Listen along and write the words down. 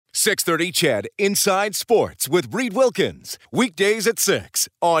630 CHED Inside Sports with Reed Wilkins. Weekdays at 6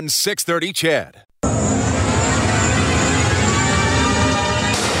 on 630 CHED.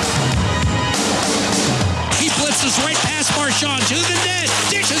 He blitzes right past Marchand to the net.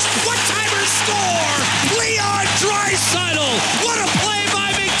 Dishes. One-timer score. Leon Draisaitl. What a play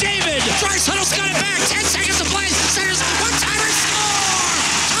by McDavid. Draisaitl's got it back. 10 seconds to play. Centers. One-timer score.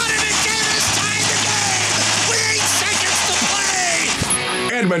 Connor McDavid has tied the game with 8 seconds to play.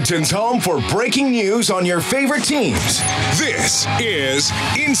 Edmonton's home for breaking news on your favorite teams. This is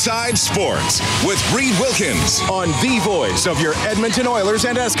Inside Sports with Reed Wilkins on the voice of your Edmonton Oilers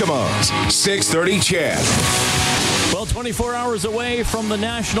and Eskimos. 630 CHED. Well, 24 hours away from the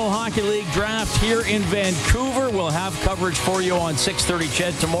National Hockey League draft here in Vancouver. We'll have coverage for you on 630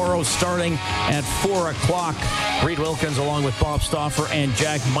 CHED tomorrow starting at 4 o'clock. Reed Wilkins along with Bob Stauffer and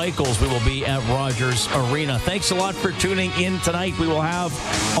Jack Michaels. We will be at Rogers Arena. Thanks a lot for tuning in tonight. We will have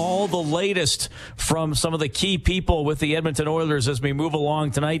all the latest from some of the key people with the Edmonton Oilers as we move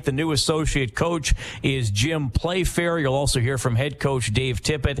along tonight. The new associate coach is Jim Playfair. You'll also hear from head coach Dave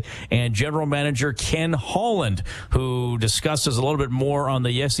Tippett and general manager Ken Holland, who discusses a little bit more on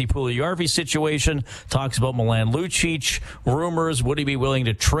the Jesse Puljujarvi situation, talks about Milan Lucic, rumors, would he be willing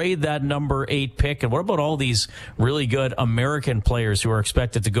to trade that number 8 pick, and what about all these really good American players who are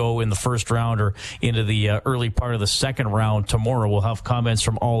expected to go in the first round or into the early part of the second round tomorrow. We'll have comments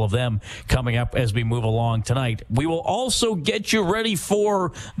from all of them coming up as we move along tonight. We will also get you ready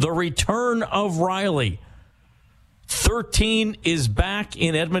for the return of Riley. 13 is back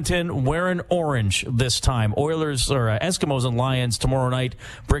in Edmonton wearing orange this time. Oilers or Eskimos and Lions tomorrow night,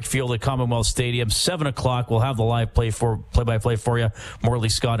 Brickfield at Commonwealth Stadium, 7 o'clock. We'll have the live play-by-play for you. Morley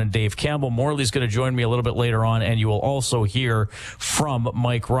Scott and Dave Campbell. Morley's going to join me a little bit later on, and you will also hear from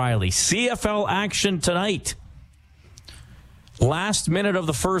Mike Riley. CFL action tonight. Last minute of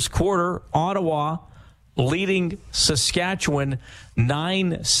the first quarter, Ottawa leading Saskatchewan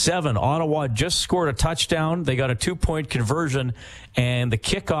 9-7. Ottawa just scored a touchdown. They got a 2-point conversion, and the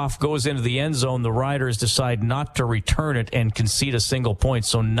kickoff goes into the end zone. The Riders decide not to return it and concede a single point.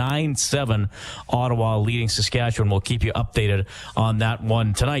 So 9-7, Ottawa leading Saskatchewan. We'll keep you updated on that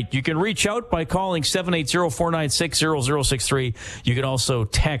one tonight. You can reach out by calling 780-496-0063. You can also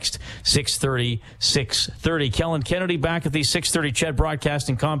text 630-630. Kellen Kennedy back at the 630 CHED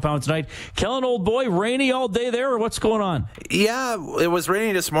Broadcasting compound tonight. Kellen, old boy, rainy all day there, or what's going on? Yeah, it was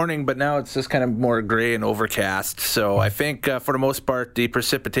raining this morning, but now it's just kind of more gray and overcast. So I think for the most part, the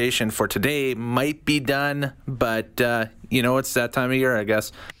precipitation for today might be done, but it's that time of year, I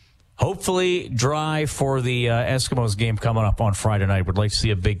guess. Hopefully dry for the Eskimos game coming up on Friday night. Would like to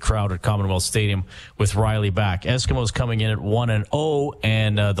see a big crowd at Commonwealth Stadium with Riley back. Eskimos coming in at 1-0,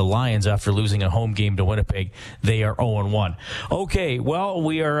 and the Lions, after losing a home game to Winnipeg, they are 0-1. Okay, well,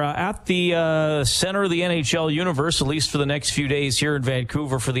 we are at the center of the NHL universe, at least for the next few days here in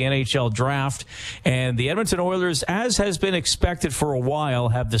Vancouver for the NHL draft. And the Edmonton Oilers, as has been expected for a while,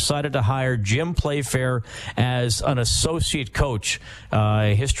 have decided to hire Jim Playfair as an associate coach.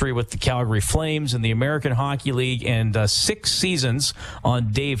 History with the Calgary Flames and the American Hockey League, and 6 seasons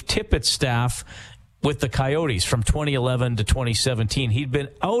on Dave Tippett's staff with the Coyotes from 2011 to 2017. He'd been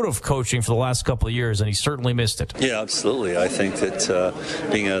out of coaching for the last couple of years, and he certainly missed it. Yeah, absolutely. I think that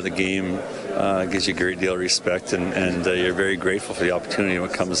being out of the game gives you a great deal of respect, and you're very grateful for the opportunity when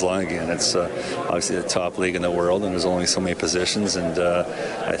it comes along again. It's obviously the top league in the world, and there's only so many positions, and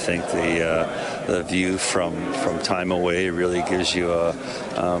I think the view from time away really gives you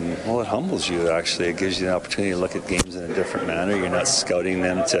it humbles you, actually. It gives you an opportunity to look at games in a different manner. You're not scouting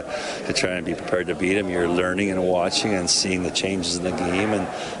them to try and be prepared to beat them. You're learning and watching and seeing the changes in the game,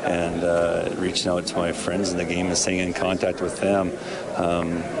 and reaching out to my friends in the game and staying in contact with them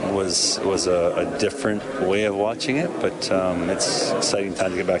was a different way of watching it, but it's an exciting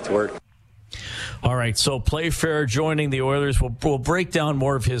time to get back to work. All right, so Playfair joining the Oilers. We'll break down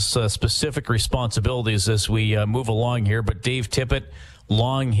more of his specific responsibilities as we move along here, but Dave Tippett,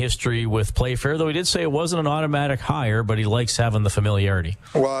 long history with Playfair, though he did say it wasn't an automatic hire, but he likes having the familiarity.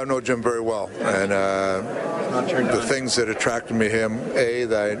 Well, I know Jim very well, and the things that attracted me to him,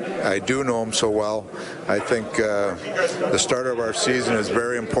 that I do know him so well. I think the start of our season is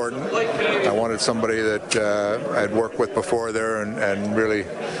very important. I wanted somebody that I'd worked with before there and really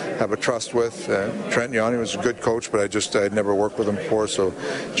have a trust with. Trent Yawney was a good coach, but I'd never worked with him before. So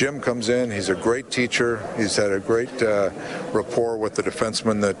Jim comes in. He's a great teacher. He's had a great rapport with the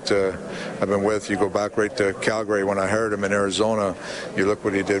defensemen that I've been with. You go back right to Calgary when I hired him in Arizona. You look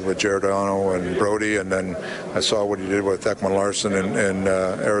what he did with Giordano and Brody, and then I saw what he did with Ekman Larson in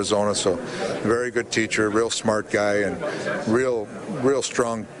Arizona. So very good teacher, real smart guy, and real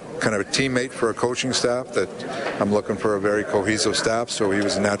strong kind of a teammate for a coaching staff, that I'm looking for a very cohesive staff, so he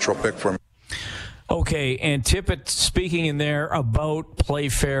was a natural pick for me. Okay, and Tippett speaking in there about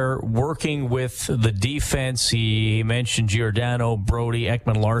Playfair working with the defense. He mentioned Giordano, Brody,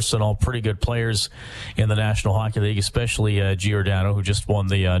 Ekman-Larsson, all pretty good players in the National Hockey League, especially Giordano, who just won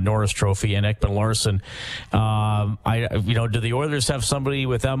the Norris Trophy, and Ekman-Larsson. Do the Oilers have somebody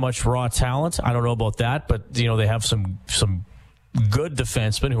with that much raw talent? I don't know about that, but they have some good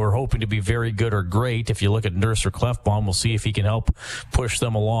defensemen who are hoping to be very good or great. If you look at Nurse or Klefbom, we'll see if he can help push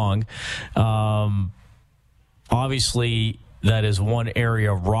them along. Obviously, that is one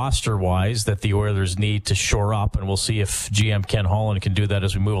area roster-wise that the Oilers need to shore up, and we'll see if GM Ken Holland can do that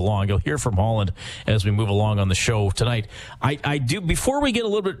as we move along. You'll hear from Holland as we move along on the show tonight. I do, before we get a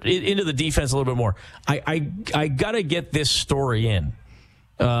little bit into the defense a little bit more, I got to get this story in.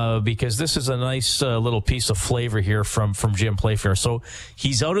 Because this is a nice little piece of flavor here from Jim Playfair. So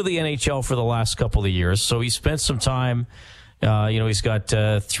he's out of the NHL for the last couple of years. So he spent some time, he's got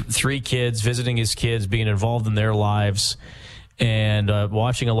 3 kids, visiting his kids, being involved in their lives, and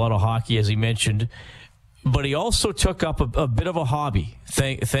watching a lot of hockey, as he mentioned. But he also took up a bit of a hobby,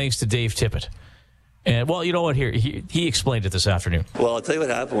 thanks to Dave Tippett. And, well, you know what? Here, he explained it this afternoon. Well, I'll tell you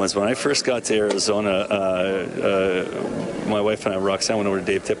what happened was when I first got to Arizona, my wife and I, Roxanne, went over to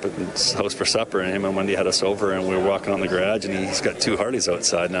Dave Tippett's house for supper, and him and Wendy had us over, and we were walking on the garage, and he's got 2 Harleys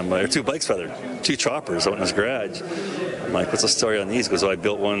outside, and I'm like, or 2 bikes rather, 2 choppers out in his garage. I'm like, what's the story on these? He goes, I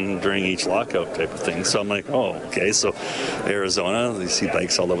built one during each lockout type of thing. So I'm like, oh, okay. So Arizona, you see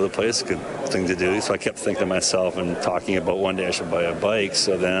bikes all over the place, good thing to do. So I kept thinking to myself and talking about one day I should buy a bike.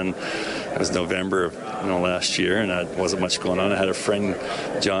 So then it was November of last year, and there wasn't much going on. I had a friend,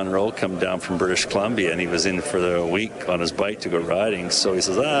 John Rowe, come down from British Columbia, and he was in for the week on his bike to go riding. So he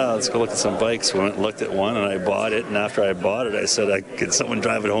says, let's go look at some bikes. We went and looked at one, and I bought it. And after I bought it, I said, could someone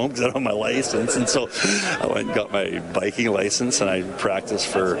drive it home because I don't have my license? And so I went and got my biking license, and I practiced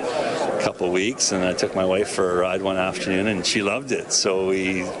for a couple of weeks, and I took my wife for a ride one afternoon, and she loved it. So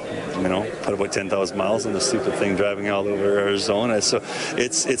we, put about 10,000 miles on the stupid thing, driving all over Arizona. So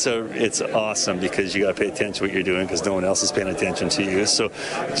it's awesome because you got to pay attention to what you're doing because no one else is paying attention to you. So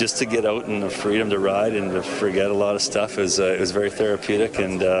just to get out and the freedom to ride and to forget a lot of stuff is very therapeutic,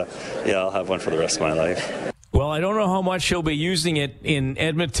 and I'll have one for the rest of my life. Well, I don't know how much he'll be using it in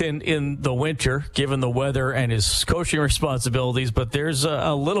Edmonton in the winter, given the weather and his coaching responsibilities, but there's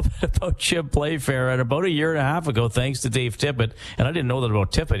a little bit about Jim Playfair. And about a year and a half ago, thanks to Dave Tippett, and I didn't know that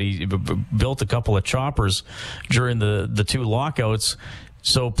about Tippett, he built a couple of choppers during the 2 lockouts.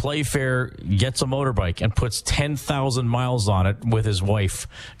 So Playfair gets a motorbike and puts 10,000 miles on it with his wife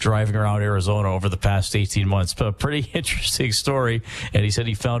driving around Arizona over the past 18 months. But a pretty interesting story, and he said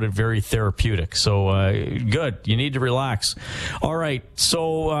he found it very therapeutic. So good. You need to relax. All right.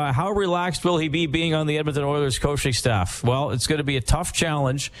 So how relaxed will he be being on the Edmonton Oilers coaching staff? Well, it's going to be a tough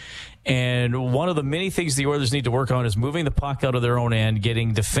challenge. And one of the many things the Oilers need to work on is moving the puck out of their own end,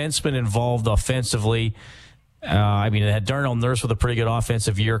 getting defensemen involved offensively. They had Darnell Nurse with a pretty good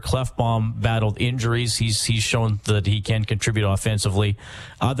offensive year. Klefbom battled injuries. He's shown that he can contribute offensively.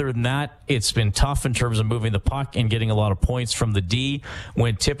 Other than that, it's been tough in terms of moving the puck and getting a lot of points from the D.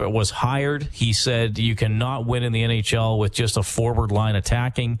 When Tippett was hired, he said you cannot win in the NHL with just a forward line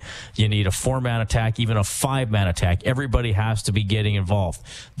attacking. You need a 4-man attack, even a 5-man attack. Everybody has to be getting involved.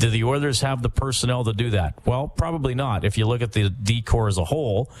 Do the Oilers have the personnel to do that? Well, probably not. If you look at the D core as a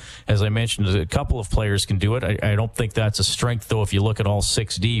whole, as I mentioned, a couple of players can do it. I don't think that's a strength, though, if you look at all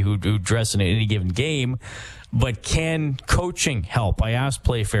 6D who dress in any given game. But can coaching help? I asked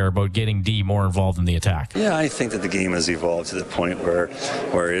Playfair about getting D more involved in the attack. Yeah, I think that the game has evolved to the point where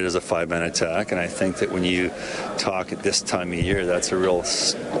it is a 5-man attack, and I think that when you talk at this time of year, that's a real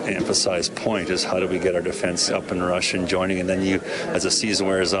emphasized point, is how do we get our defense up and rush and joining, and then you, as the season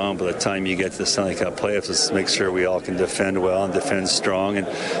wears on, by the time you get to the Stanley Cup playoffs, let's make sure we all can defend well and defend strong, and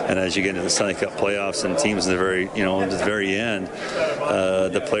as you get into the Stanley Cup playoffs and teams in the very end,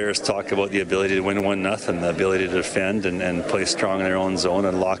 the players talk about the ability to win 1-0, the ability to defend and play strong in their own zone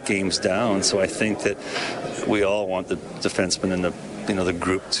and lock games down. So I think that we all want the defensemen and the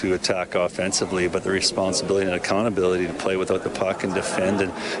group to attack offensively, but the responsibility and accountability to play without the puck and defend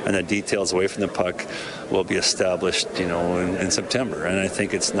and the details away from the puck will be established, in September. And I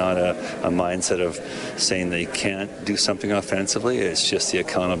think it's not a mindset of saying they can't do something offensively. It's just the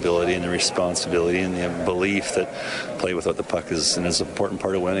accountability and the responsibility and the belief that play without the puck is an important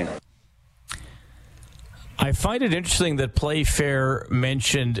part of winning. I find it interesting that Playfair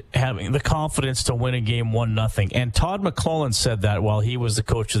mentioned having the confidence to win a game 1-0. And Todd McClellan said that while he was the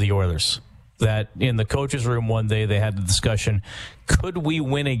coach of the Oilers. that in the coaches' room one day they had the discussion, could we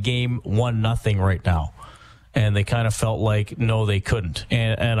win a game 1-0 right now? And they kind of felt like, no, they couldn't.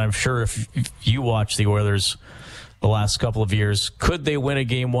 And I'm sure if you watch the Oilers the last couple of years, could they win a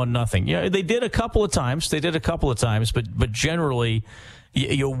game 1-0? Yeah, they did a couple of times. But generally,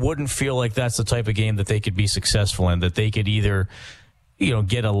 you wouldn't feel like that's the type of game that they could be successful in, that they could either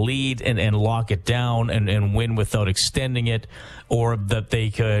get a lead and lock it down and win without extending it, or that they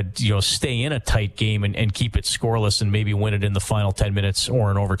could, stay in a tight game and keep it scoreless and maybe win it in the final 10 minutes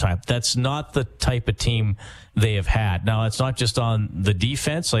or in overtime. That's not the type of team they have had. Now, it's not just on the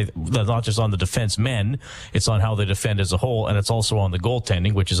defense, not just on the defense men, it's on how they defend as a whole, and it's also on the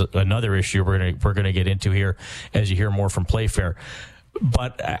goaltending, which is another issue we're going to get into here as you hear more from Playfair.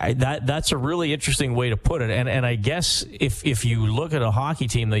 But that's a really interesting way to put it. And I guess if you look at a hockey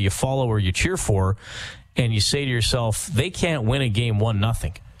team that you follow or you cheer for, and you say to yourself, they can't win a game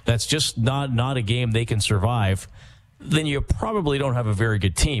 1-0, that's just not a game they can survive, then you probably don't have a very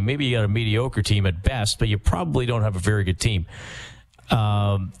good team. Maybe you got a mediocre team at best, but you probably don't have a very good team.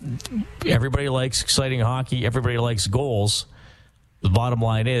 Everybody likes exciting hockey. Everybody likes goals. The bottom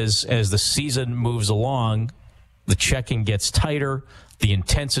line is, as the season moves along, the checking gets tighter, the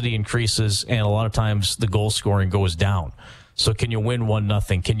intensity increases, and a lot of times the goal scoring goes down. So can you win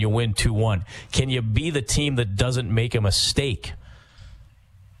 1-0? Can you win 2-1? Can you be the team that doesn't make a mistake?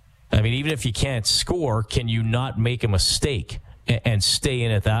 I mean, even if you can't score, can you not make a mistake and stay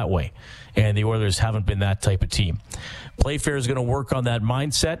in it that way? And the Oilers haven't been that type of team. Playfair is going to work on that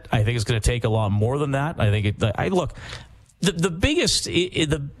mindset. I think it's going to take a lot more than that. I think the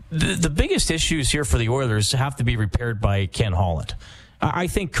biggest issues here for the Oilers have to be repaired by Ken Holland. I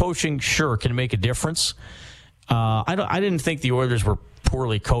think coaching, sure, can make a difference. I didn't think the Oilers were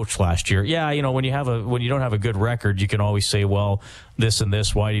poorly coached last year. Yeah, when you don't have a good record, you can always say, well, this and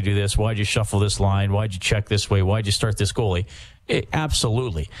this, why do you do this? Why'd you shuffle this line? Why'd you check this way? Why'd you start this goalie?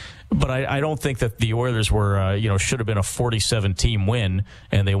 Absolutely. But I don't think that the Oilers were, should have been a 47-team win,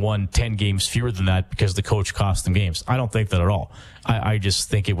 and they won 10 games fewer than that because the coach cost them games. I don't think that at all. I just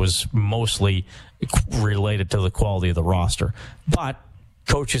think it was mostly related to the quality of the roster. But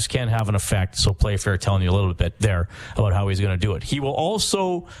coaches can have an effect, so Playfair telling you a little bit there about how he's going to do it. He will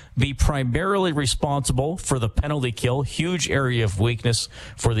also be primarily responsible for the penalty kill, huge area of weakness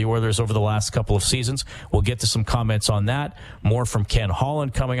for the Oilers over the last couple of seasons. We'll get to some comments on that. More from Ken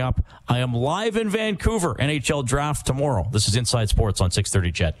Holland coming up. I am live in Vancouver, NHL Draft tomorrow. This is Inside Sports on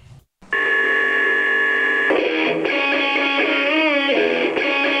 630 CHED.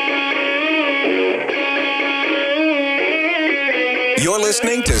 You're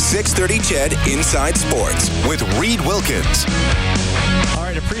listening to 630 CHED Inside Sports with Reed Wilkins. All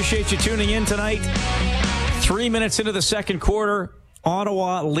right, appreciate you tuning in tonight. 3 minutes into the second quarter,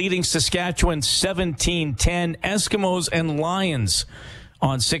 Ottawa leading Saskatchewan 17-10. Eskimos and Lions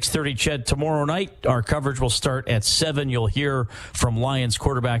on 630 CHED tomorrow night. Our coverage will start at 7. You'll hear from Lions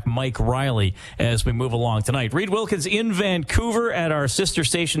quarterback Mike Riley as we move along tonight. Reed Wilkins in Vancouver at our sister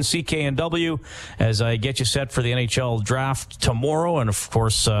station CKNW as I get you set for the NHL draft tomorrow. And of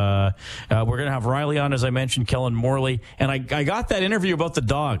course, we're going to have Riley on, as I mentioned, Kellen Morley. And I got that interview about the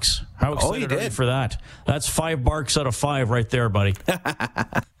dogs. How excited are you for that? That's 5 barks out of 5 right there, buddy.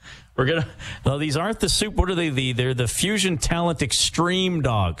 These aren't the soup. What are they? They're the Fusion Talent Extreme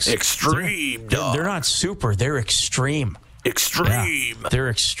dogs. Extreme dogs. They're not super. They're extreme. Extreme. Yeah, they're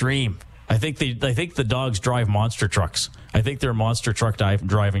extreme. I think the dogs drive monster trucks. I think they're monster truck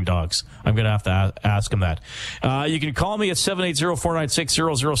driving dogs. I'm going to have to ask them that. You can call me at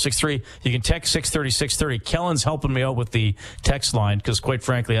 780-496-0063. You can text 630-630. Kellen's helping me out with the text line because, quite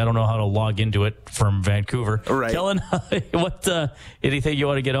frankly, I don't know how to log into it from Vancouver. Right. Kellen, what anything you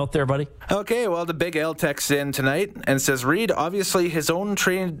want to get out there, buddy? Okay, well, the Big L texts in tonight and says, Reed, obviously his own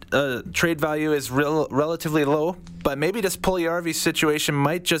trade value is relatively low, but maybe this Puljujarvi situation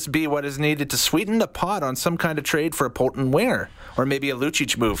might just be what is needed to sweeten the pot on some kind of trade for a potent winger, or maybe a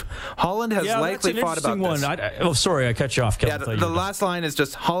Lucic move. Holland has likely thought about this. Sorry, I cut you off, Kevin. Yeah, the last line is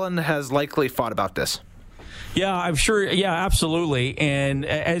just Holland has likely thought about this. Yeah, I'm sure. Yeah, absolutely. And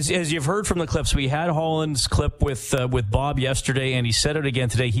as you've heard from the clips, we had Holland's clip with Bob yesterday, and he said it again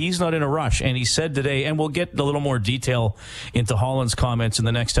today. He's not in a rush, and he said today, and we'll get a little more detail into Holland's comments in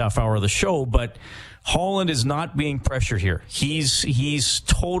the next half hour of the show, but Holland is not being pressured here. He's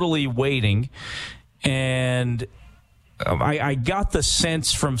totally waiting, and I got the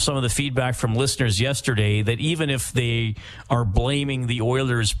sense from some of the feedback from listeners yesterday that even if they are blaming the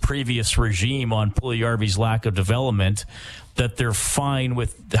Oilers' previous regime on Puljujarvi's lack of development, that they're fine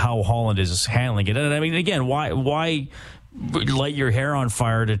with how Holland is handling it. And I mean, again, why light your hair on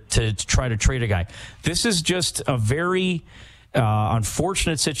fire to try to trade a guy. This is just a very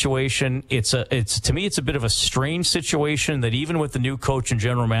unfortunate situation. It's to me, it's a bit of a strange situation that even with the new coach and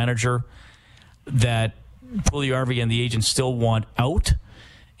general manager, that Puljujarvi and the agent still want out.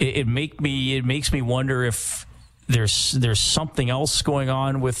 It makes me wonder if there's something else going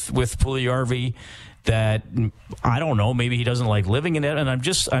on with Puljujarvi that I don't know. Maybe he doesn't like living in Edmonton.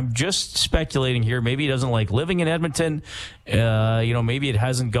 I'm just speculating here. Maybe he doesn't like living in Edmonton. Maybe it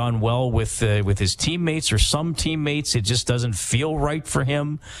hasn't gone well with his teammates or some teammates. It just doesn't feel right for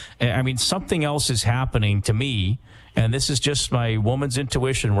him. I mean, something else is happening to me. And this is just my woman's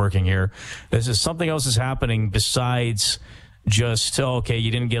intuition working here. This is something else is happening besides just, okay,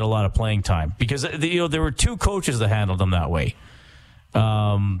 you didn't get a lot of playing time. Because there were two coaches that handled him that way.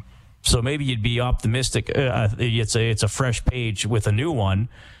 So maybe you'd be optimistic. It's a fresh page with a new one.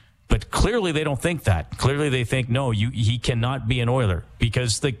 But clearly they don't think that. Clearly they think, no, he cannot be an Oiler.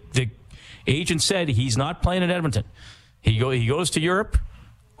 Because the agent said he's not playing in Edmonton. He goes to Europe,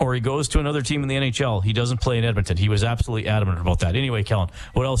 or he goes to another team in the NHL. He doesn't play in Edmonton. He was absolutely adamant about that. Anyway, Kellen,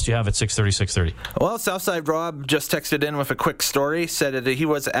 what else do you have at 6:30? Well, Southside Rob just texted in with a quick story, said that he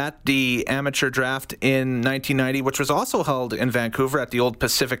was at the amateur draft in 1990, which was also held in Vancouver at the old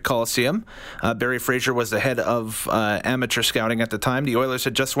Pacific Coliseum. Barry Fraser was the head of amateur scouting at the time. The Oilers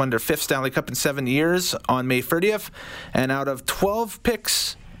had just won their 5th Stanley Cup in 7 years on May 30th, and out of 12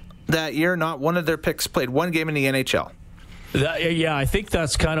 picks that year, not one of their picks played one game in the NHL. I think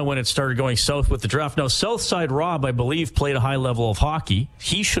that's kind of when it started going south with the draft. Now, Southside Rob, I believe, played a high level of hockey.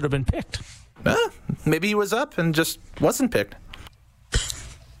 He should have been picked. Maybe he was up and just wasn't picked.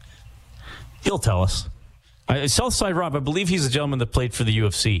 He'll tell us. Southside Rob, I believe he's a gentleman that played for the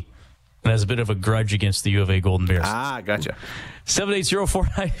UFC and has a bit of a grudge against the U of A Golden Bears. Gotcha.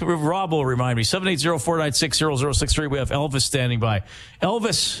 780-49, Rob will remind me, 780-496-0063. We have Elvis standing by.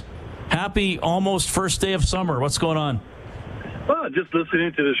 Elvis, happy almost first day of summer. What's going on? Well, just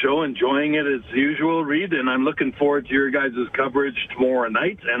listening to the show, enjoying it as usual, Reed, and I'm looking forward to your guys' coverage tomorrow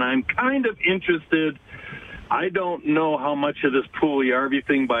night, and I'm kind of interested. I don't know how much of this Puljujarvi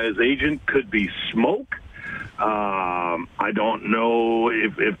thing by his agent could be smoke. I don't know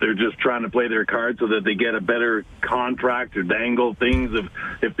if they're just trying to play their cards so that they get a better contract or dangle things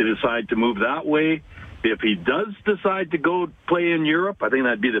if they decide to move that way. If he does decide to go play in Europe, I think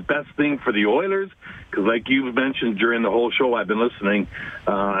that'd be the best thing for the Oilers, because like you've mentioned during the whole show, I've been listening,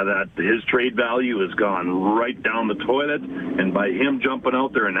 that his trade value has gone right down the toilet, and by him jumping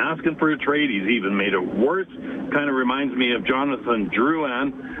out there and asking for a trade, he's even made it worse. Kind of reminds me of Jonathan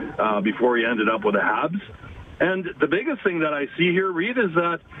Drouin before he ended up with the Habs. And the biggest thing that I see here, Reed, is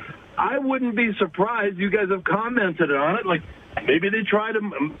that I wouldn't be surprised. You guys have commented on it. Like, maybe they try to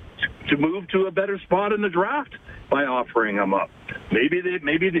move to a better spot in the draft by offering him up. Maybe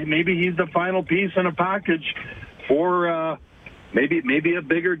he's the final piece in a package for maybe a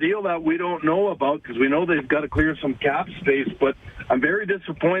bigger deal that we don't know about, because we know they've got to clear some cap space. But I'm very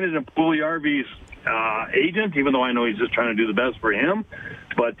disappointed in Puljujarvi's agent, even though I know he's just trying to do the best for him.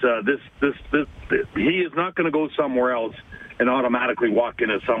 But he is not going to go somewhere else and automatically walk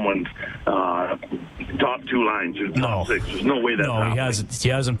into someone's top 2 lines or top 6. There's no way that's happening. He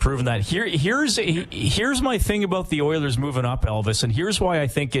hasn't proven that. Here's my thing about the Oilers moving up, Elvis, and here's why I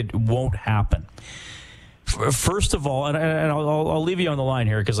think it won't happen. First of all, and I'll leave you on the line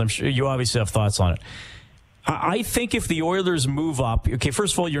here because I'm sure you obviously have thoughts on it. I think if the Oilers move up, okay,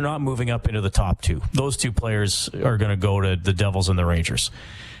 first of all, you're not moving up into the top 2. Those 2 players are going to go to the Devils and the Rangers.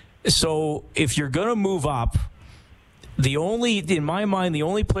 So if you're going to move up, in my mind, the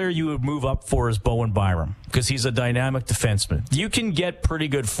only player you would move up for is Bowen Byram, because he's a dynamic defenseman. You can get pretty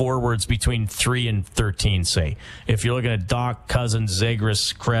good forwards between 3 and 13, say. If you're looking at Doc, Cousins,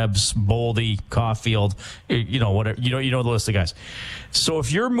 Zegras, Krebs, Boldy, Caulfield, whatever, you know the list of guys. So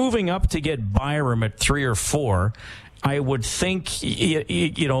if you're moving up to get Byram at 3 or 4, I would think,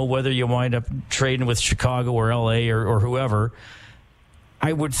 whether you wind up trading with Chicago or LA or whoever,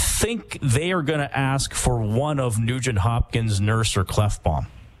 I would think they are going to ask for one of Nugent Hopkins, Nurse, or Klefbom.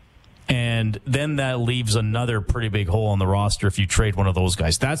 And then that leaves another pretty big hole in the roster if you trade one of those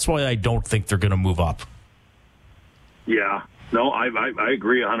guys. That's why I don't think they're going to move up. Yeah. No, I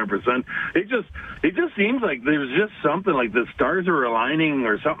agree 100%. It just seems like there's just something, like the stars are aligning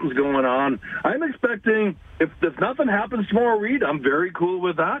or something's going on. I'm expecting, if nothing happens tomorrow, Reed, I'm very cool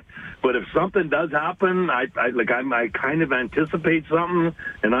with that. But if something does happen, I kind of anticipate something,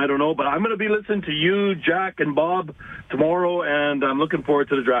 and I don't know. But I'm going to be listening to you, Jack, and Bob tomorrow, and I'm looking forward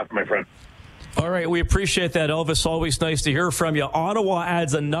to the draft, my friend. All right, we appreciate that, Elvis. Always nice to hear from you. Ottawa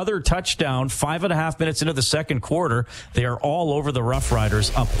adds another touchdown, 5.5 minutes into the second quarter. They are all over the Rough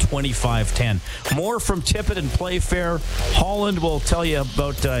Riders, up 25-10. More from Tippett and Playfair. Holland will tell you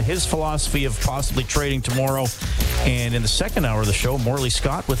about his philosophy of possibly trading tomorrow. And in the second hour of the show, Morley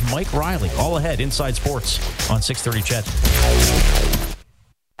Scott with Mike Riley. All ahead, Inside Sports on 630 Chet.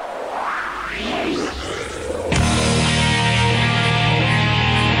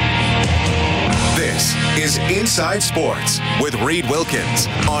 This is Inside Sports with Reed Wilkins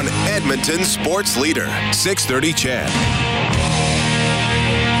on Edmonton Sports Leader, 630 Ched.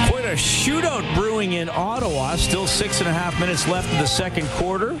 Quite a shootout brewing in Ottawa. Still 6.5 minutes left in the second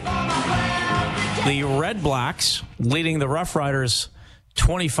quarter. The Red Blacks leading the Rough Riders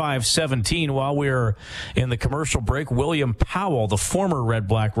 25-17. While we're in the commercial break, William Powell, the former Red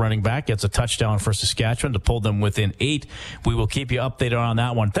Black running back, gets a touchdown for Saskatchewan to pull them within 8. We will keep you updated on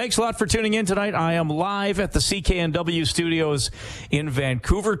that one. Thanks a lot for tuning in tonight. I am live at the CKNW studios in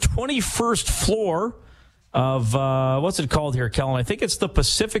Vancouver, 21st floor of, what's it called here, Kellen? I think it's the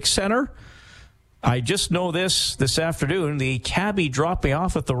Pacific Center. I just know this afternoon, the cabbie dropped me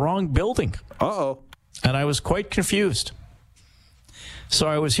off at the wrong building. Uh-oh. And I was quite confused. So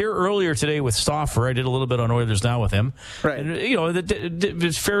I was here earlier today with Stauffer. I did a little bit on Oilers Now with him. Right. And,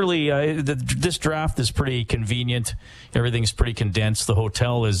 it's fairly, this draft is pretty convenient. Everything's pretty condensed. The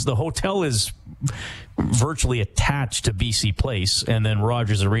hotel is virtually attached to BC Place, and then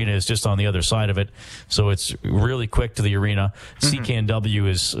Rogers Arena is just on the other side of it. So it's really quick to the arena. CKNW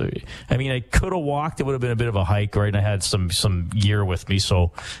is, I could have walked. It would have been a bit of a hike, right? And I had some gear with me,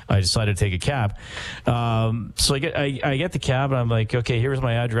 so I decided to take a cab. So I get the cab, and I'm like, okay, here's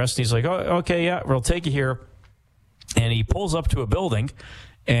my address. And he's like, oh, okay, yeah, we'll take you here. And he pulls up to a building,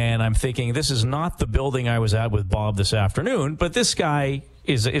 and I'm thinking, this is not the building I was at with Bob this afternoon, but this guy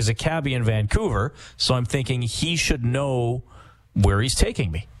is a cabbie in Vancouver, so I'm thinking he should know where he's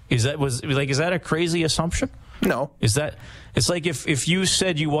taking me. Is that a crazy assumption? No. It's like if you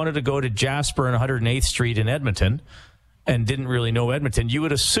said you wanted to go to Jasper and 108th Street in Edmonton and didn't really know Edmonton, you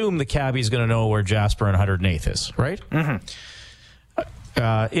would assume the cabbie's going to know where Jasper and 108th is, right? Mm-hmm.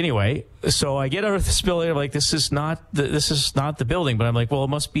 Anyway, so I get out of this building. I'm like, this is not the building, but I'm like, well, it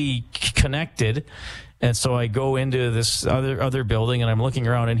must be connected. And so I go into this other building, and I'm looking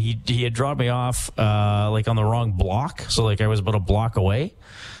around, and he had dropped me off like on the wrong block, so like I was about a block away.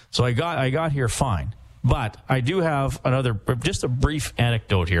 So I got here fine, but I do have just a brief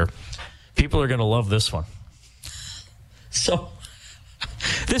anecdote here. People are going to love this one. So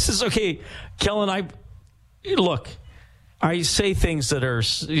this is okay, Kellen. I say things that are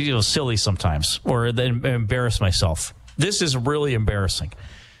silly sometimes, or that embarrass myself. This is really embarrassing.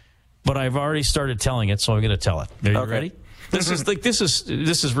 But I've already started telling it, so I'm going to tell it. Are you ready? This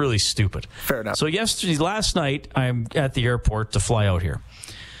is really stupid. Fair enough. So last night, I'm at the airport to fly out here.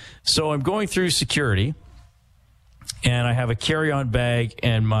 So I'm going through security, and I have a carry-on bag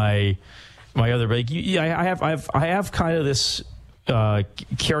and my other bag. I have kind of this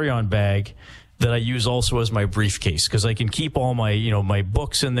carry-on bag that I use also as my briefcase, because I can keep all my my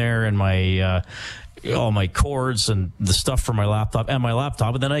books in there and my all my cords and the stuff for my laptop,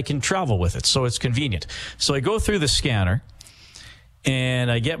 and then I can travel with it, so it's convenient. So I go through the scanner,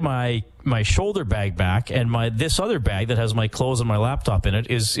 and I get my shoulder bag back, and this other bag that has my clothes and my laptop in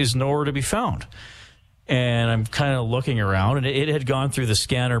it is nowhere to be found. And I'm kind of looking around, and it had gone through the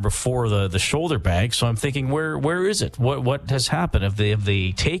scanner before the shoulder bag, so I'm thinking, where is it? What has happened? Have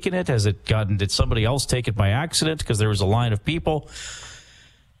they taken it? Did somebody else take it by accident because there was a line of people?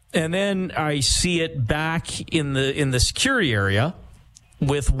 And then I see it back in the security area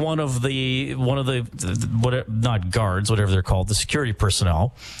with one of the not guards, whatever they're called, the security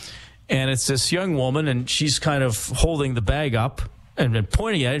personnel. And it's this young woman, and she's kind of holding the bag up and then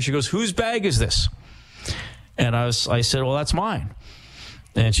pointing at it. And she goes, "Whose bag is this?" And I said, "Well, that's mine."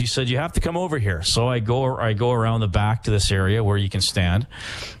 And she said, "You have to come over here." So I go around the back to this area where you can stand.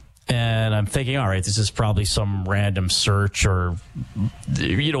 And I'm thinking, all right, this is probably some random search or,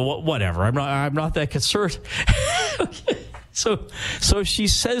 whatever. I'm not that concerned. Okay. So she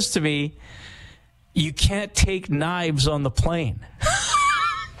says to me, "You can't take knives on the plane."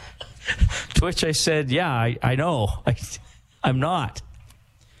 To which I said, "Yeah, I know. I'm not."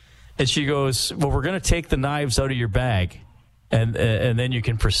 And she goes, "Well, we're going to take the knives out of your bag, and then you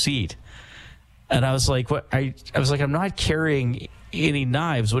can proceed." And I was like, "What?" I was like, "I'm not carrying any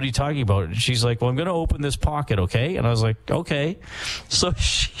knives. What are you talking about?" And she's like, "Well, I'm going to open this pocket, okay?" And I was like, "Okay." So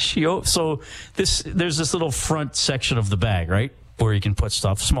there's this little front section of the bag, right, where you can put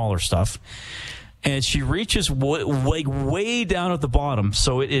stuff, smaller stuff. and she reaches way down at the bottom.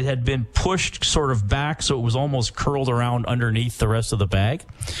 So it had been pushed sort of back, so it was almost curled around underneath the rest of the bag.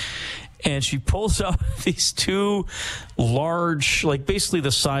 And she pulls out these two large, like basically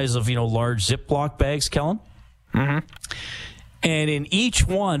the size of, large Ziploc bags, Kellen. Mm-hmm. And in each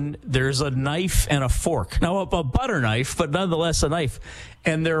one, there's a knife and a fork. Now, a butter knife, but nonetheless a knife.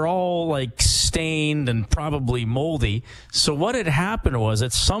 And they're all like stained and probably moldy. So what had happened was,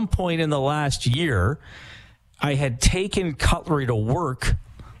 at some point in the last year, I had taken cutlery to work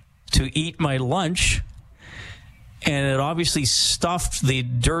to eat my lunch, and it obviously stuffed the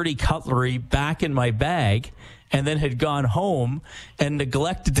dirty cutlery back in my bag, and then had gone home and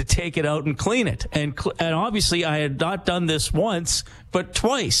neglected to take it out and clean it. And obviously I had not done this once, but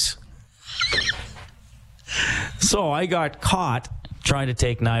twice. So I got caught trying to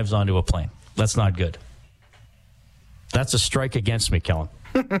take knives onto a plane. That's not good. That's a strike against me, Kellen.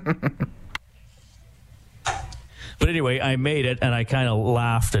 But anyway, I made it, and I kind of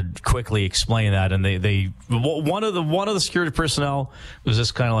laughed and quickly explained that. And one of the security personnel was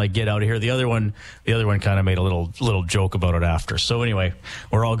just kind of like, "Get out of here." The other one kind of made a little joke about it after. So anyway,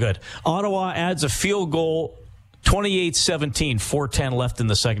 we're all good. Ottawa adds a field goal. 28-17, 4:10 left in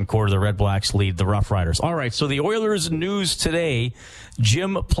the second quarter. The Red Blacks lead the Rough Riders. All right, so the Oilers news today: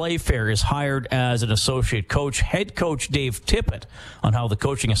 Jim Playfair is hired as an associate coach. Head coach Dave Tippett on how the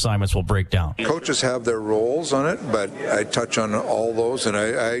coaching assignments will break down. Coaches have their roles on it, but I touch on all those, and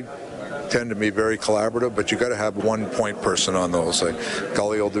I tend to be very collaborative, but you got to have one point person on those. Like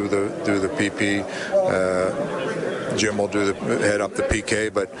Gully will do the PP. Jim will head up the PK,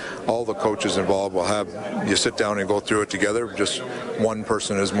 but all the coaches involved will have, you sit down and go through it together. Just one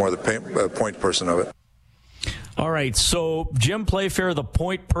person is more the point person of it. All right, so Jim Playfair, the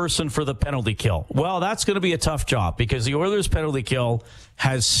point person for the penalty kill. Well, that's going to be a tough job because the Oilers' penalty kill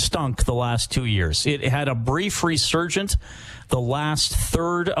has stunk the last 2 years. It had a brief resurgence the last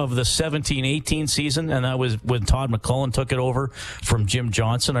third of the 17-18 season, and that was when Todd McClellan took it over from Jim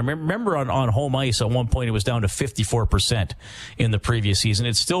Johnson. I remember on home ice at one point it was down to 54% in the previous season.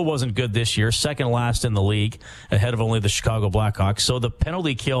 It still wasn't good this year, second last in the league, ahead of only the Chicago Blackhawks. So the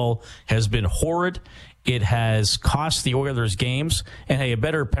penalty kill has been horrid. It has cost the Oilers games. And, hey, a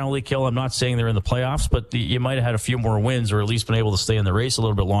better penalty kill, I'm not saying they're in the playoffs, but you might have had a few more wins or at least been able to stay in the race a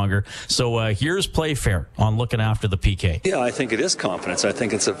little bit longer. So here's Playfair on looking after the PK. Yeah, I think it is confidence. I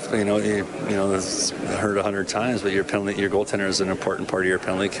think it's it's heard 100 times, but your goaltender is an important part of your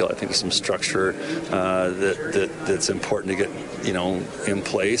penalty kill. I think there's some structure that's important to get, in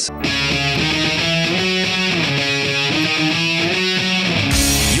place.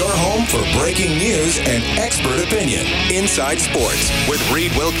 Your home for breaking news and expert opinion. Inside Sports with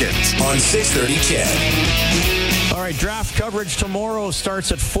Reed Wilkins on 630 CHED. All right, draft coverage tomorrow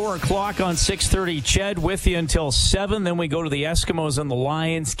starts at 4 o'clock on 630 CHED with you until 7. Then we go to the Eskimos and the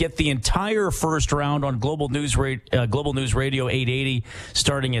Lions. Get the entire first round on Global News Radio 880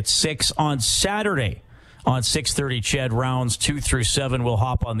 starting at 6 on Saturday. On 630 CHED, rounds 2 through 7. We'll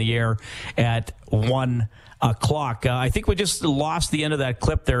hop on the air at 1 o'clock. I think we just lost the end of that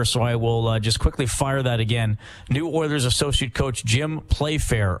clip there, so I will just quickly fire that again. New Oilers associate coach Jim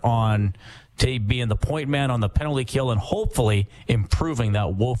Playfair on being the point man on the penalty kill and hopefully improving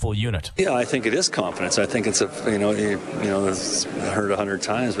that woeful unit. Yeah, I think it is confidence. I think it's it's heard 100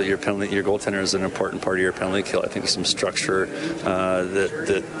 times, but your goaltender is an important part of your penalty kill. I think there's some structure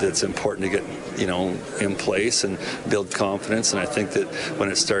that's important to get in place and build confidence. And I think that when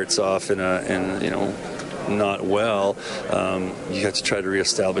it starts off not well, you have to try to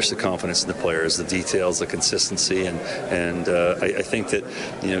reestablish the confidence in the players, the details, the consistency, and I think that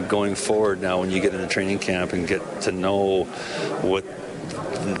going forward now, when you get in the training camp and get to know where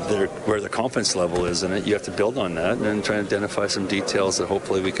the confidence level is in it, you have to build on that and try to identify some details that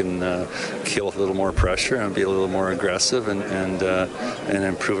hopefully we can kill with a little more pressure and be a little more aggressive and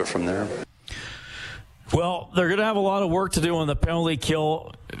improve it from there. Well, they're going to have a lot of work to do on the penalty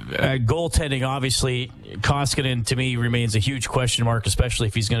kill. Goaltending, obviously, Koskinen, to me, remains a huge question mark, especially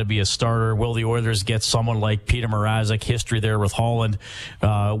if he's going to be a starter. Will the Oilers get someone like Peter Mrazek? History there with Holland.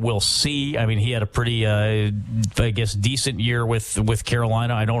 We'll see. I mean, he had a pretty, decent year with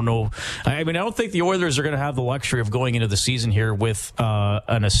Carolina. I don't know. I don't think the Oilers are going to have the luxury of going into the season here with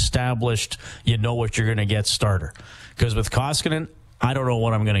an established, what you're going to get starter. Because with Koskinen, I don't know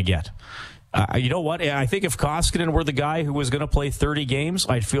what I'm going to get. You know what? I think if Koskinen were the guy who was going to play 30 games,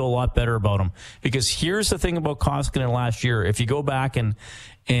 I'd feel a lot better about him. Because here's the thing about Koskinen last year. If you go back and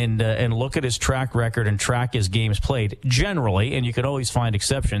look at his track record and track his games played, generally, and you can always find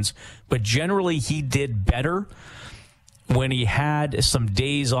exceptions, but generally he did better when he had some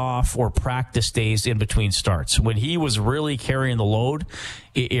days off or practice days in between starts. When he was really carrying the load,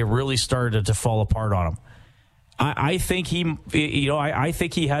 it really started to fall apart on him. I think I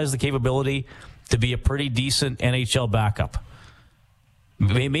think he has the capability to be a pretty decent NHL backup.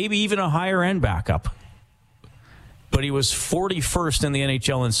 Maybe even a higher end backup. But he was 41st in the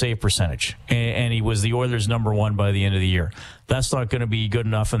NHL in save percentage, and he was the Oilers' number 1 by the end of the year. That's not going to be good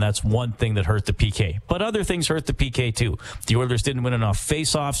enough, and that's one thing that hurt the PK. But other things hurt the PK too. The Oilers didn't win enough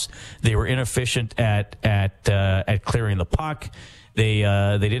faceoffs. They were inefficient at clearing the puck. They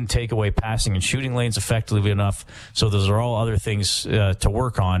didn't take away passing and shooting lanes effectively enough. So those are all other things to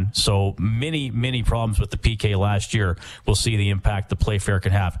work on. So many problems with the PK last year. We'll see the impact the Playfair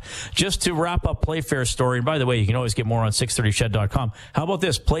can have. Just to wrap up Playfair's story, and by the way, you can always get more on 630ched.com. How about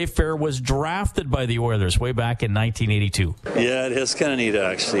this? Playfair was drafted by the Oilers way back in 1982. Yeah, it is kind of neat,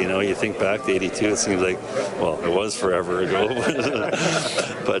 actually. You think back to 82, it seems like, well, it was forever ago.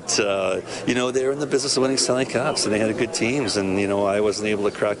 But, they were in the business of winning Stanley Cups, and they had good teams, and, I wasn't able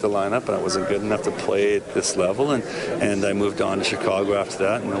to crack the lineup, and I wasn't good enough to play at this level, and I moved on to Chicago after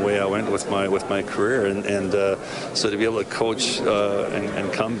that, and away I went with my career, and so to be able to coach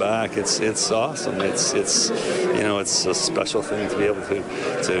and come back, it's awesome. It's a special thing to be able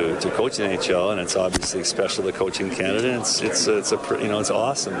to coach in NHL, and it's obviously special to coach in Canada. And it's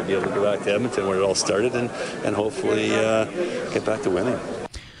awesome to be able to go back to Edmonton where it all started, and hopefully get back to winning.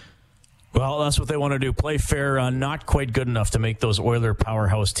 Well, that's what they want to do. Playfair, not quite good enough to make those Oiler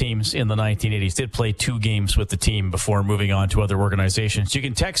powerhouse teams in the 1980s. Did play 2 games with the team before moving on to other organizations. You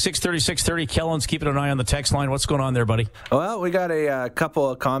can text 630-630. Kellen's keeping an eye on the text line. What's going on there, buddy? Well, we got a couple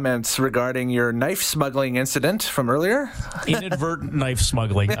of comments regarding your knife smuggling incident from earlier. Inadvertent knife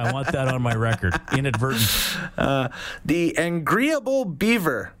smuggling. I want that on my record. Inadvertent. The Agreeable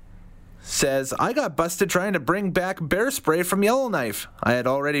Beaver says, I got busted trying to bring back bear spray from Yellowknife. I had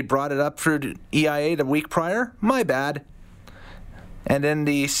already brought it up through EIA the week prior. My bad. And then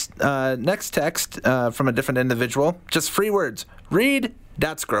the next text from a different individual, just 3 words. Read,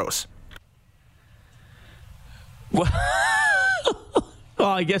 that's gross. Well,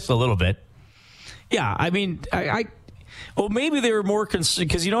 I guess a little bit. Yeah, I mean, well, maybe they were more concerned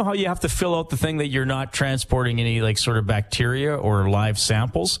because you know how you have to fill out the thing that you're not transporting any sort of bacteria or live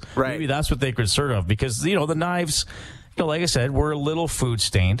samples. Right. Maybe that's what they could concerned of because the knives, like I said, were a little food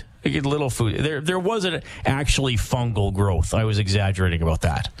stained. Little food. There wasn't actually fungal growth. I was exaggerating about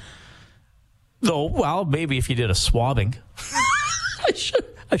that. Though, well, maybe if you did a swabbing, I should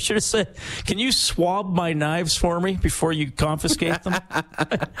have said, can you swab my knives for me before you confiscate them?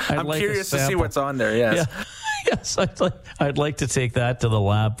 I'm curious to see what's on there. Yes. Yeah. Yes, I'd like to take that to the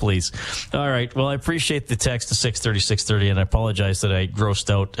lab, please. All right. Well, I appreciate the text to 630-630, and I apologize that I grossed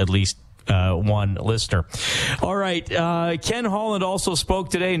out at least one listener. All right. Ken Holland also spoke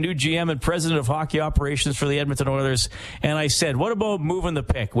today, new GM and president of hockey operations for the Edmonton Oilers. And I said, what about moving the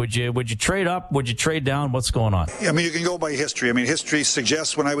pick? Would you trade up? Would you trade down? What's going on? I mean, you can go by history. I mean, history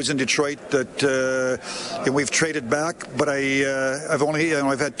suggests when I was in Detroit that we've traded back, but I've only,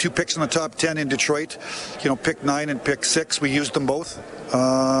 I've had 2 picks in the top 10 in Detroit, pick 9 and pick 6. We used them both.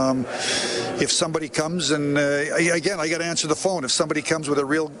 If somebody comes and again, I got to answer the phone. If somebody comes with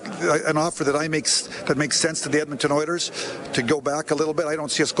an offer that makes sense to the Edmonton Oilers to go back a little bit, I don't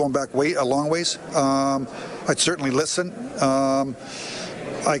see us going back a long ways. I'd certainly listen.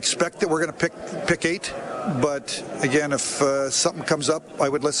 I expect that we're going to pick 8, but again, if something comes up, I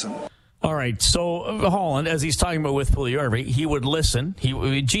would listen. All right, so Holland, as he's talking about with Puljujarvi, he would listen.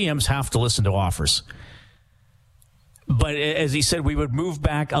 GMs have to listen to offers. But as he said, we would move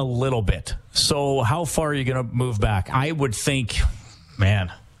back a little bit. So how far are you going to move back? I would think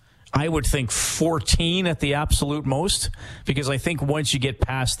 14 at the absolute most, because I think once you get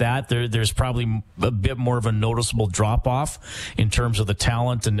past that, there's probably a bit more of a noticeable drop-off in terms of the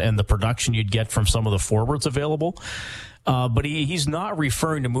talent and the production you'd get from some of the forwards available. But he's not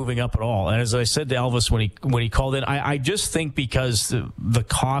referring to moving up at all. And as I said to Elvis when he called in, I just think because the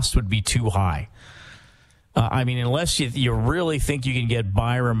cost would be too high. I mean, unless you really think you can get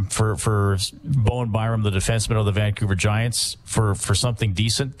Byram for Bowen Byram, the defenseman of the Vancouver Giants, for something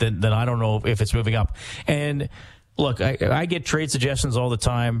decent, then I don't know if it's moving up. And look, I get trade suggestions all the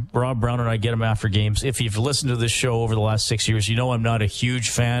time. Rob Brown and I get them after games. If you've listened to this show over the last 6 years, you know I'm not a huge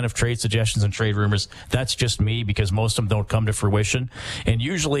fan of trade suggestions and trade rumors. That's just me because most of them don't come to fruition. And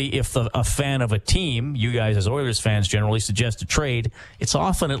usually if a fan of a team, you guys as Oilers fans generally suggest a trade, it's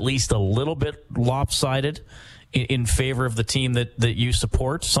often at least a little bit lopsided in favor of the team that you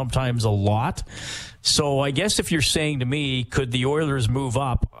support, sometimes a lot. So I guess if you're saying to me, could the Oilers move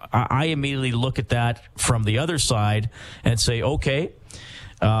up, I immediately look at that from the other side and say, okay,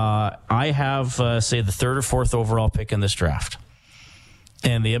 I have, say, the 3rd or 4th overall pick in this draft.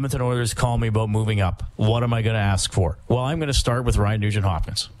 And the Edmonton Oilers call me about moving up. What am I going to ask for? Well, I'm going to start with Ryan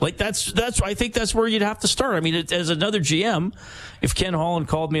Nugent-Hopkins. Like that's. I think that's where you'd have to start. I mean, as another GM, if Ken Holland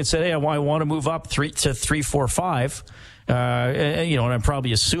called me and said, "Hey, I want to move up 3 to 3, 4, 5," and I'm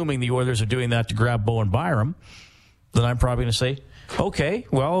probably assuming the Oilers are doing that to grab Bowen Byram, then I'm probably going to say, okay,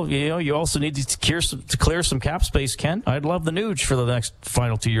 well, you also need to clear some cap space, Ken. I'd love the Nuge for the next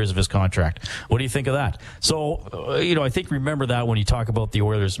final 2 years of his contract. What do you think of that? So, I think remember that when you talk about the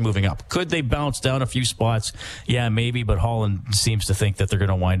Oilers moving up. Could they bounce down a few spots? Yeah, maybe, but Holland seems to think that they're going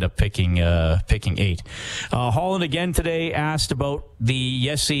to wind up picking 8. Holland again today asked about the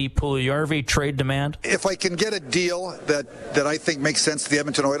Jesse Puljujarvi trade demand. If I can get a deal that I think makes sense to the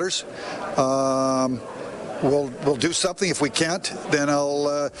Edmonton Oilers, We'll do something. If we can't, then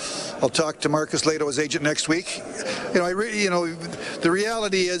I'll talk to Marcus Lehto, his agent, next week. The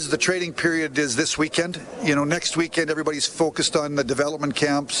reality is the trading period is this weekend. Next weekend everybody's focused on the development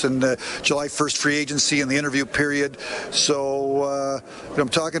camps and the July 1st free agency and the interview period. So I'm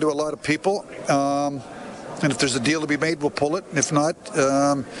talking to a lot of people, and if there's a deal to be made, we'll pull it. And if not,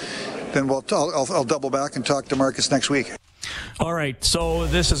 then I'll double back and talk to Marcus next week. All right, so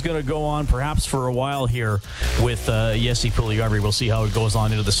this is going to go on perhaps for a while here with Jesse Puljujarvi. We'll see how it goes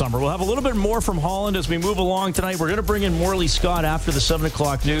on into the summer. We'll have a little bit more from Holland as we move along tonight. We're going to bring in Morley Scott after the 7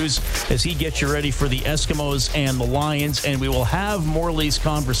 o'clock news as he gets you ready for the Eskimos and the Lions, and we will have Morley's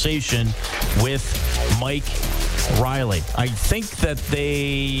conversation with Mike Riley. I think that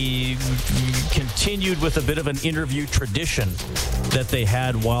they continued with a bit of an interview tradition that they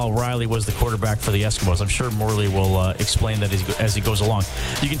had while Riley was the quarterback for the Eskimos. I'm sure Morley will explain that as he goes along.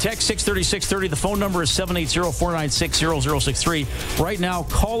 You can text 630-630. The phone number is 780-496-0063. Right now,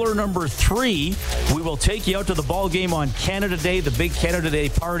 caller number 3, we will take you out to the ball game on Canada Day, the big Canada Day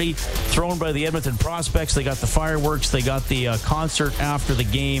party thrown by the Edmonton Prospects. They got the fireworks. They got the concert after the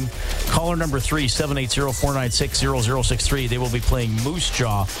game. Caller number 3, 780-496-0063. They will be playing Moose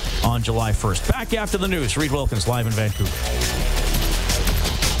Jaw on July 1st. Back after the news. Reed Wilkins live in Vancouver.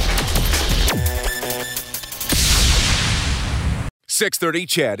 .630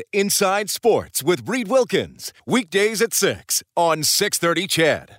 CHED Inside Sports with Reed Wilkins. Weekdays at 6 on 630 CHED.